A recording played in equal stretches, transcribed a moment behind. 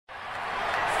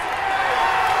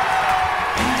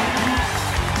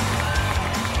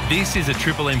This is a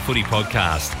Triple M Footy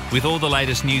podcast. With all the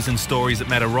latest news and stories that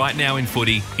matter right now in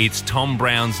footy, it's Tom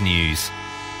Brown's News.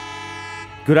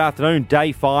 Good afternoon.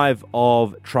 Day 5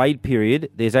 of trade period.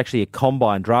 There's actually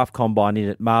a draft combine in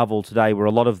at Marvel today where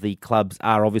a lot of the clubs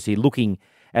are obviously looking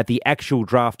at the actual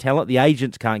draft talent. The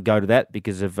agents can't go to that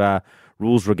because of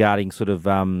rules regarding sort of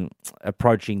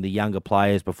approaching the younger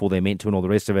players before they're meant to and all the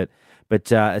rest of it. But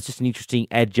it's just an interesting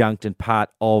adjunct and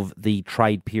part of the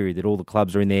trade period that all the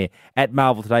clubs are in there at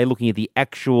Marvel today looking at the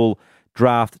actual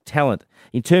draft talent.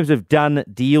 In terms of done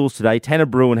deals today, Tanner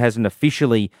Bruhn hasn't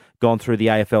officially gone through the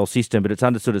AFL system, but it's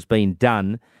understood it's been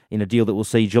done in a deal that will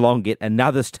see Geelong get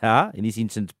another star, in this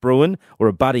instance Bruhn, or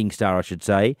a budding star I should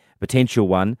say, potential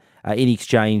one, in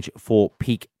exchange for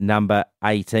pick number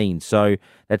 18. So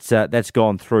that's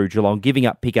gone through. Geelong giving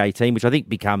up pick 18, which I think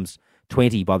becomes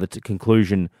 20 by the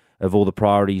conclusion of all the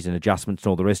priorities and adjustments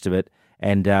and all the rest of it.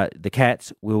 And the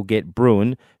Cats will get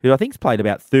Bruhn, who I think's played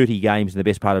about 30 games in the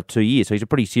best part of 2 years, so he's a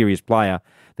pretty serious player.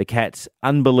 The Cats,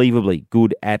 unbelievably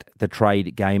good at the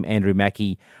trade game. Andrew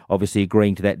Mackie obviously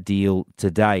agreeing to that deal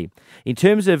today. In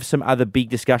terms of some other big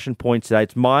discussion points today,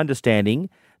 it's my understanding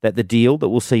that the deal that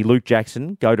will see Luke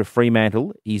Jackson go to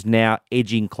Fremantle is now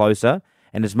edging closer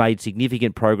and has made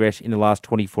significant progress in the last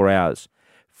 24 hours.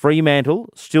 Fremantle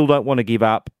still don't want to give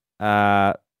up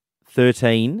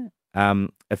 13, a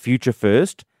future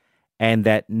first, and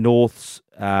that North's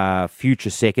future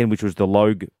second, which was the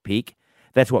Logue pick.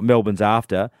 That's what Melbourne's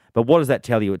after. But what does that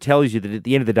tell you? It tells you that at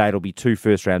the end of the day, it'll be 2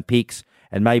 first-round picks,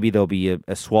 and maybe there'll be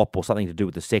a swap or something to do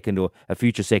with the second or a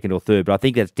future second or third. But I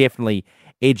think that's definitely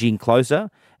edging closer.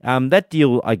 That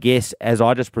deal, I guess, as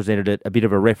I just presented it, a bit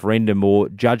of a referendum or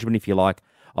judgment, if you like,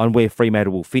 on where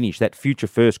Fremantle will finish. That future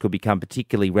first could become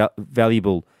particularly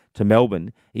valuable to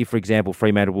Melbourne if, for example,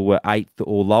 Fremantle were 8th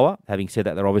or lower. Having said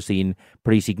that, they're obviously in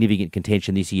pretty significant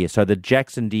contention this year. So the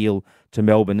Jackson deal to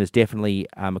Melbourne is definitely,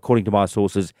 according to my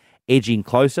sources, edging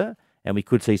closer, and we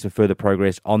could see some further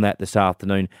progress on that this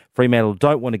afternoon. Fremantle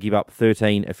don't want to give up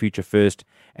 13, a future first,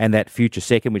 and that future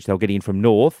second, which they'll get in from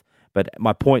North. But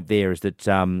my point there is that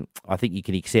I think you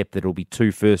can accept that it'll be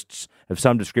 2 firsts of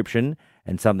some description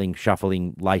and something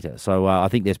shuffling later. So I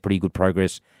think there's pretty good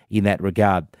progress in that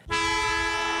regard.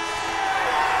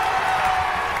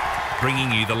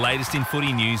 Bringing you the latest in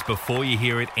footy news before you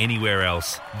hear it anywhere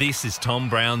else. This is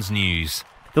Tom Brown's News.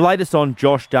 The latest on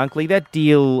Josh Dunkley. That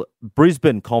deal,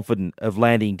 Brisbane confident of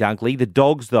landing Dunkley. The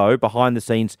Dogs, though, behind the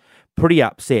scenes, pretty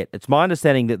upset. It's my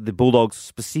understanding that the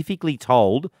Bulldogs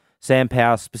Sam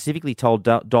Power specifically told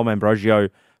Dom Ambrosio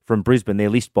from Brisbane, their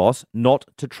list boss, not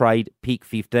to trade pick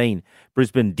 15.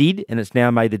 Brisbane did, and it's now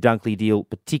made the Dunkley deal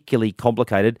particularly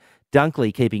complicated.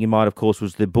 Dunkley, keeping in mind, of course,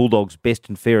 was the Bulldogs' best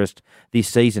and fairest this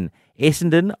season.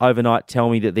 Essendon overnight tell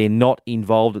me that they're not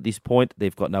involved at this point.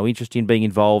 They've got no interest in being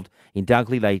involved in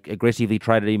Dunkley. They aggressively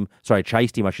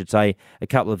chased him, a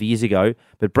couple of years ago.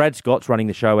 But Brad Scott's running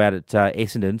the show out at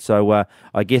Essendon, so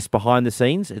I guess behind the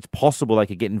scenes, it's possible they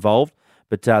could get involved.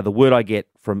 But the word I get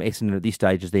from Essendon at this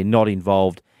stage is they're not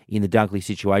involved in the Dunkley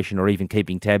situation or even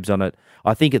keeping tabs on it.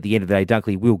 I think at the end of the day,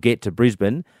 Dunkley will get to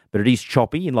Brisbane, but it is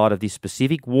choppy in light of this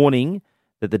specific warning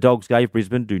that the Dogs gave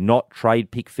Brisbane: do not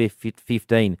trade pick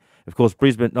 15. Of course,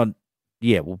 Brisbane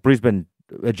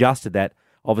adjusted that,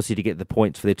 obviously, to get the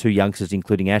points for their 2 youngsters,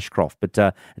 including Ashcroft. But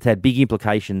it's had big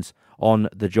implications on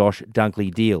the Josh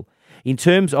Dunkley deal. In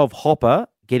terms of Hopper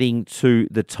getting to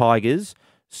the Tigers,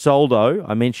 Soldo,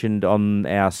 I mentioned on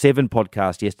our 7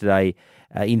 podcast yesterday,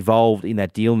 involved in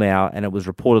that deal now, and it was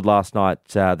reported last night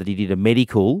that he did a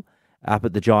medical up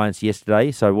at the Giants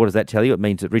yesterday. So what does that tell you? It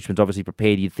means that Richmond's obviously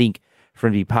prepared, you'd think, for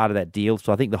him to be part of that deal.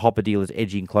 So I think the Hopper deal is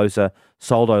edging closer.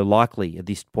 Soldo likely at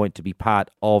this point to be part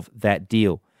of that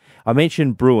deal. I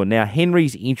mentioned Bruhn. Now,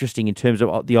 Henry's interesting in terms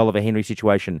of the Oliver Henry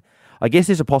situation. I guess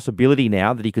there's a possibility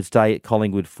now that he could stay at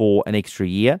Collingwood for an extra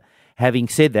year. Having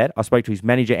said that, I spoke to his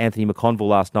manager, Anthony McConville,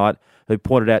 last night, who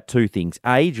pointed out 2 things.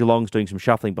 A, Geelong's doing some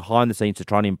shuffling behind the scenes to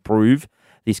try and improve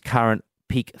this current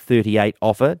pick 38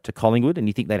 offer to Collingwood, and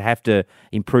you think they'd have to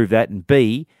improve that. And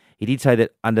B, he did say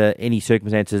that under any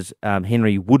circumstances,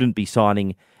 Henry wouldn't be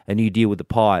signing a new deal with the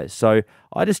Pies. So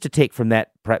I just detect from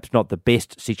that perhaps not the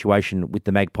best situation with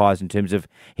the Magpies in terms of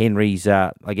Henry's,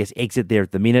 exit there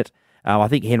at the minute. I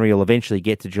think Henry will eventually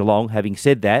get to Geelong. Having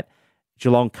said that,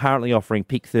 Geelong currently offering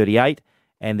pick 38,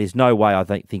 and there's no way I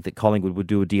think that Collingwood would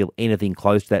do a deal anything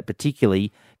close to that,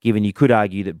 particularly given you could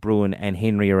argue that Bruhn and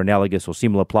Henry are analogous or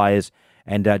similar players,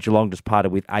 and Geelong just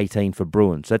parted with 18 for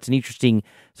Bruhn. So that's an interesting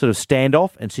sort of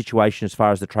standoff and situation as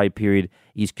far as the trade period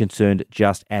is concerned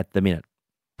just at the minute.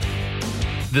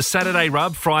 The Saturday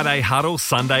Rub, Friday Huddle,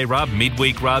 Sunday Rub,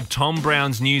 Midweek Rub, Tom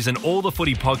Brown's News and all the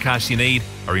footy podcasts you need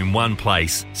are in one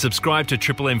place. Subscribe to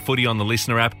Triple M Footy on the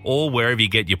Listener app or wherever you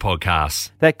get your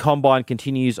podcasts. That combine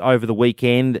continues over the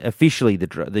weekend. Officially,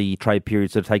 the trade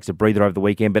period sort of takes a breather over the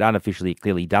weekend, but unofficially it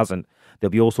clearly doesn't.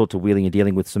 There'll be all sorts of wheeling and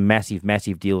dealing with some massive,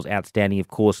 massive deals outstanding, of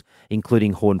course,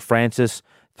 including Horne-Francis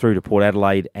through to Port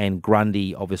Adelaide and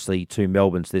Grundy, obviously, to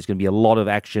Melbourne. So there's going to be a lot of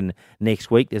action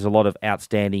next week. There's a lot of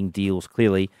outstanding deals,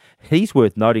 clearly. He's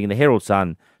worth noting, in the Herald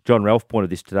Sun, John Ralph pointed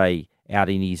this today out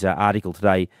in his article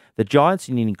today, the Giants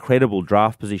in an incredible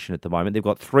draft position at the moment. They've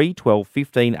got 3, 12,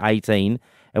 15, 18,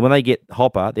 and when they get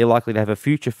Hopper, they're likely to have a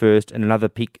future first and another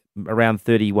pick around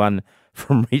 31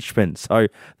 from Richmond. So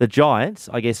the Giants,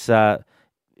 I guess,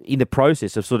 in the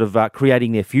process of sort of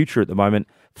creating their future at the moment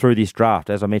through this draft.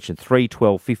 As I mentioned, 3,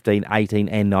 12, 15, 18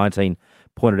 and 19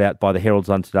 pointed out by the Herald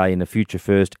Sun today, in the future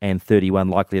first and 31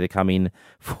 likely to come in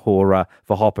for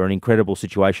Hopper. An incredible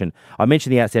situation. I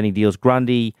mentioned the outstanding deals: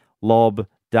 Grundy, Lobb,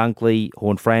 Dunkley,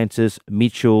 Horne-Francis,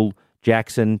 Mitchell,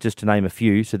 Jackson, just to name a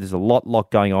few. So there's a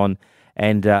lot going on.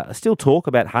 And still talk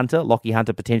about Hunter, Lockie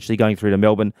Hunter, potentially going through to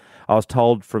Melbourne. I was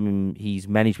told from his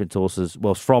management sources,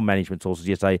 from management sources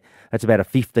yesterday, that's about a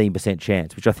 15%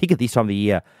 chance, which I think at this time of the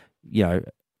year,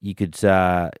 you could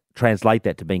translate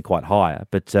that to being quite higher.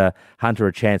 But Hunter,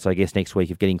 a chance, I guess, next week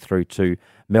of getting through to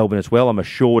Melbourne as well. I'm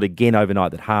assured again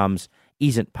overnight that Harms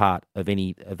isn't part of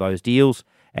any of those deals,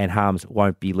 and Harms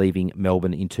won't be leaving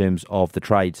Melbourne in terms of the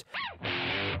trades.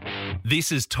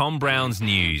 This is Tom Brown's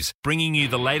News, bringing you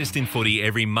the latest in footy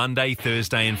every Monday,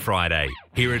 Thursday and Friday.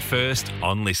 Hear it first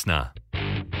on Listener.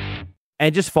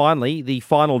 And just finally, the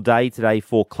final day today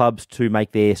for clubs to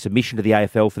make their submission to the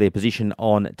AFL for their position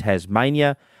on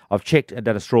Tasmania. I've checked and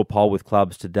done a straw poll with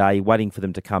clubs today, waiting for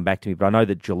them to come back to me, but I know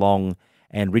that Geelong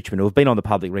and Richmond, who have been on the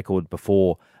public record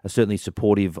before, are certainly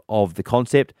supportive of the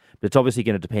concept. But it's obviously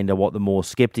going to depend on what the more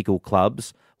sceptical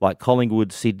clubs like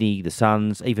Collingwood, Sydney, the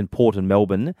Suns, even Port and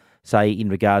Melbourne say in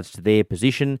regards to their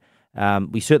position.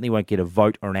 We certainly won't get a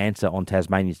vote or an answer on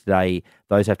Tasmania today.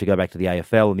 Those have to go back to the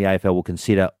AFL, and the AFL will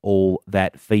consider all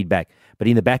that feedback. But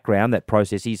in the background, that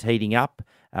process is heating up.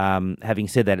 Having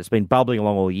said that, it's been bubbling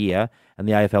along all year, and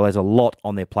the AFL has a lot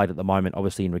on their plate at the moment,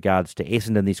 obviously in regards to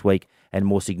Essendon this week, and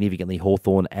more significantly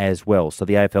Hawthorn as well. So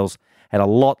the AFL's had a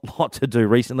lot to do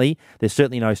recently. There's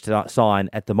certainly no sign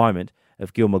at the moment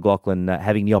of Gil McLachlan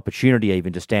having the opportunity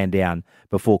even to stand down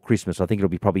before Christmas. I think it'll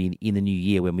be probably in the new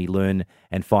year when we learn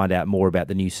and find out more about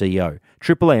the new CEO.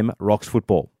 Triple M rocks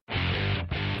football.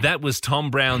 That was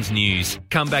Tom Brown's News.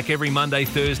 Come back every Monday,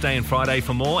 Thursday and Friday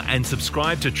for more, and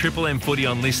subscribe to Triple M Footy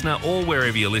on Listener or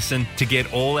wherever you listen to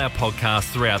get all our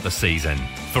podcasts throughout the season.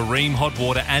 For Ream Hot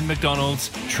Water and McDonald's,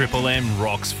 Triple M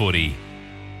rocks footy.